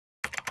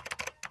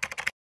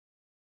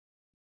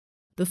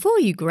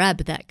Before you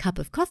grab that cup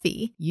of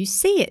coffee, you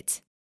see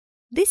it.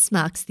 This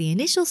marks the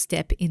initial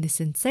step in the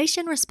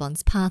sensation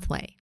response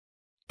pathway.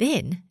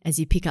 Then, as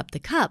you pick up the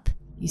cup,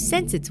 you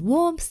sense its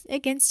warmth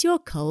against your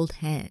cold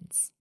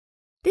hands.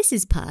 This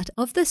is part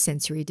of the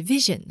sensory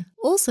division,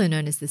 also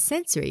known as the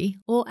sensory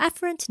or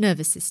afferent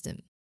nervous system.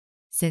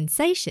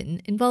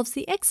 Sensation involves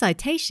the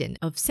excitation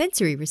of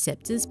sensory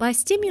receptors by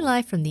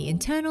stimuli from the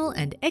internal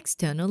and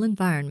external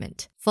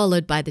environment,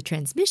 followed by the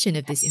transmission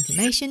of this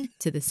information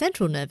to the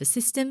central nervous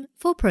system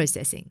for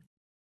processing.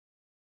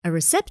 A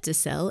receptor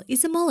cell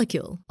is a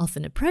molecule,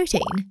 often a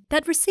protein,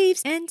 that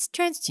receives and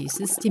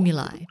transduces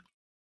stimuli.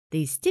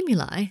 These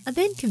stimuli are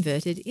then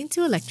converted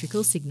into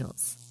electrical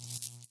signals.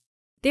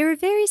 There are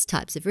various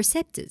types of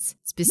receptors,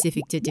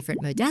 specific to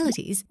different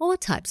modalities or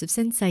types of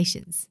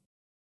sensations.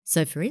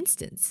 So, for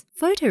instance,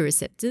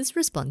 photoreceptors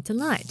respond to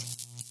light,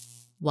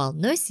 while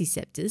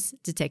nociceptors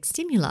detect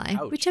stimuli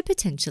which are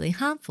potentially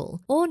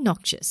harmful or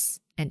noxious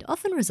and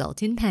often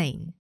result in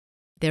pain.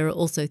 There are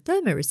also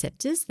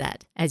thermoreceptors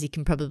that, as you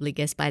can probably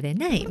guess by their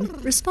name,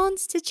 respond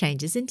to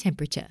changes in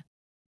temperature.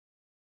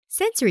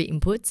 Sensory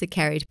inputs are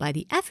carried by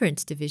the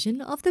afferent division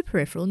of the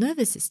peripheral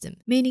nervous system,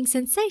 meaning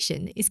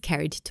sensation is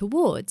carried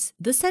towards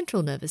the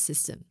central nervous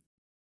system.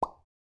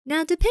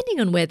 Now,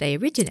 depending on where they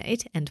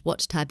originate and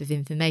what type of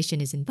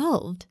information is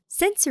involved,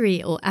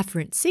 sensory or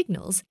afferent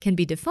signals can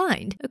be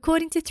defined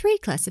according to three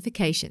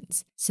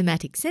classifications: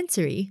 somatic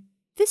sensory,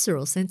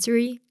 visceral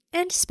sensory,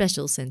 and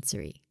special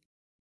sensory.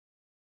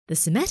 The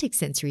somatic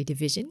sensory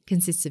division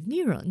consists of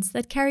neurons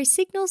that carry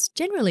signals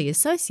generally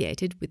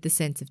associated with the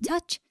sense of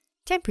touch,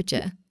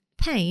 temperature,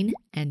 pain,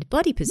 and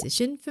body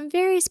position from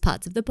various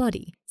parts of the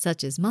body,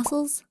 such as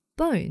muscles,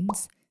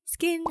 bones,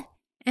 skin,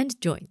 and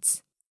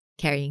joints,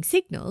 carrying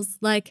signals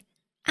like,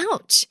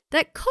 "Ouch,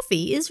 that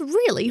coffee is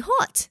really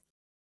hot,"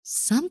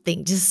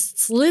 "Something just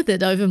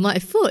slithered over my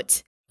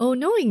foot," or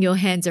knowing your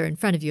hands are in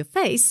front of your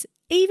face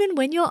even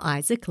when your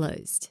eyes are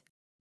closed.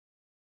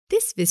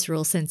 This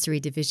visceral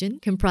sensory division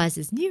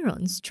comprises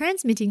neurons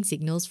transmitting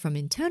signals from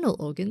internal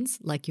organs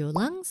like your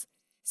lungs,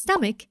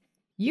 stomach,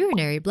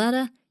 urinary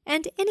bladder,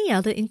 and any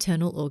other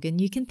internal organ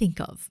you can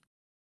think of.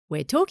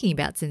 We're talking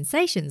about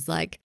sensations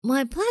like,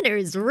 "My bladder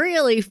is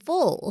really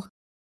full,"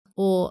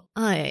 or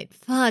 "I ate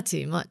far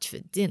too much for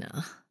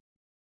dinner."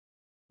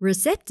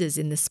 Receptors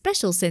in the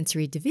special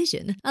sensory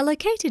division are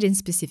located in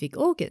specific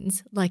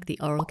organs like the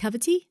oral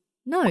cavity,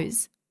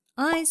 nose,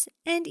 eyes,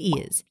 and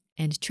ears,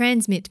 and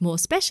transmit more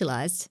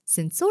specialized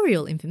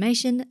sensorial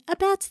information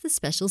about the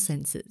special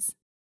senses.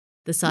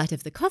 The sight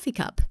of the coffee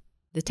cup,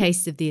 the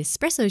taste of the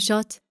espresso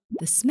shot,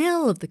 the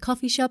smell of the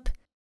coffee shop,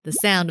 the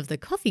sound of the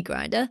coffee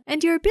grinder,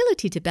 and your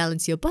ability to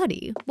balance your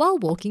body while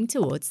walking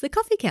towards the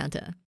coffee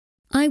counter.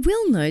 I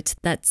will note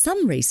that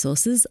some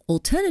resources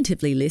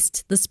alternatively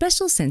list the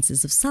special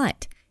senses of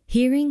sight,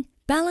 hearing,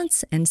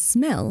 balance, and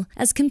smell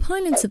as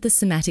components of the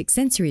somatic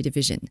sensory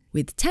division,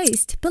 with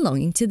taste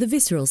belonging to the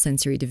visceral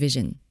sensory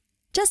division.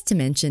 Just to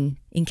mention,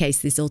 in case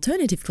this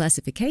alternative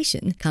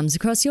classification comes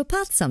across your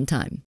path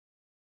sometime.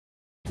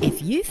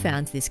 If you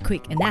found this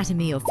quick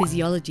anatomy or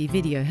physiology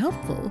video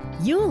helpful,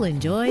 you'll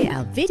enjoy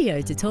our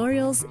video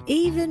tutorials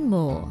even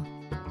more.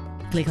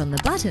 Click on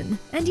the button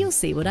and you'll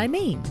see what I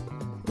mean.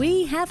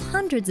 We have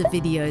hundreds of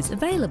videos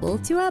available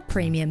to our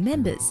premium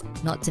members,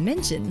 not to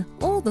mention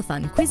all the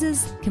fun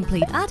quizzes,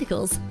 complete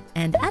articles,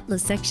 and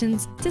atlas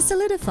sections to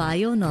solidify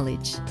your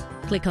knowledge.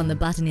 Click on the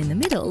button in the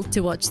middle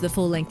to watch the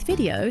full-length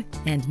video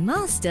and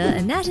master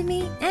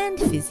anatomy and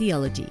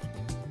physiology.